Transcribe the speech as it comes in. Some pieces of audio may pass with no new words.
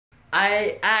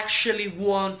I actually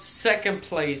won second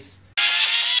place.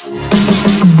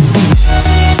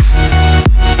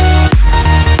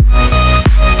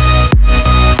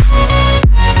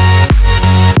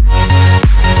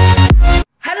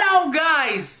 Hello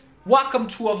guys! Welcome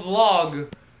to a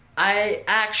vlog. I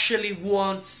actually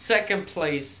won second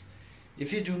place.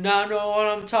 If you do not know what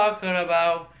I'm talking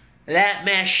about, let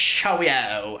me show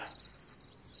you.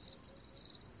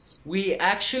 We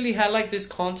actually had like this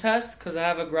contest because I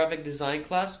have a graphic design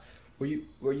class where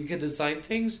you can design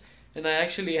things, and I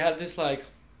actually had this I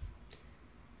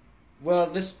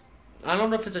don't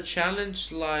know if it's a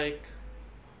challenge, like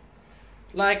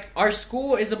our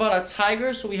school is about a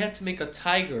tiger, so we had to make a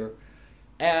tiger.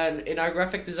 And in our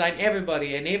graphic design,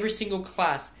 everybody in every single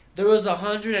class, there was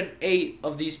 108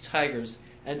 of these tigers,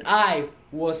 and I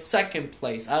was second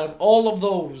place out of all of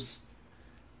those.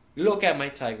 Look at my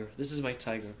tiger. This is my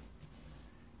tiger.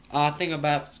 I think I'm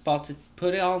about to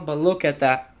put it on, but look at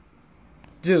that.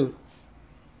 Dude.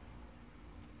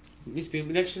 Let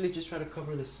me actually just try to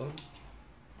cover the sun.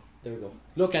 There we go.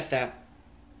 Look at that.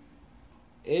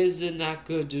 Isn't that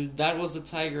good, dude? That was the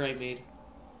tiger I made.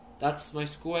 That's my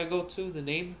school I go to, the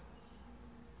name.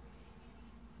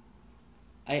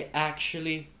 I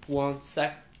actually won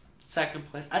second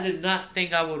place. I did not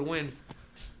think I would win.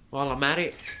 While I'm at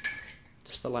it,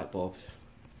 just the light bulb.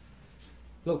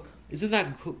 Look, isn't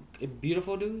that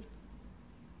beautiful, dude?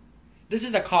 This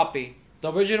is a copy.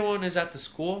 The original one is at the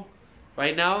school.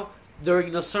 Right now,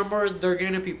 during the summer, they're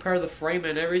gonna prepare the frame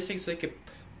and everything so they can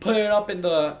put it up in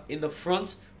the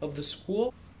front of the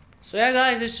school. So yeah,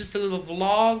 guys, it's just a little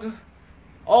vlog.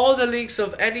 All the links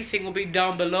of anything will be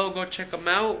down below. Go check them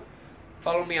out.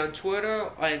 Follow me on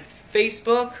Twitter and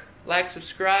Facebook. Like,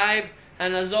 subscribe,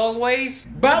 and as always,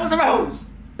 Bowser Rose.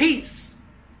 Peace.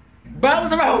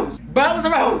 Bowser Rose. Bowser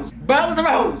Rose. Bowser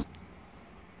Rose.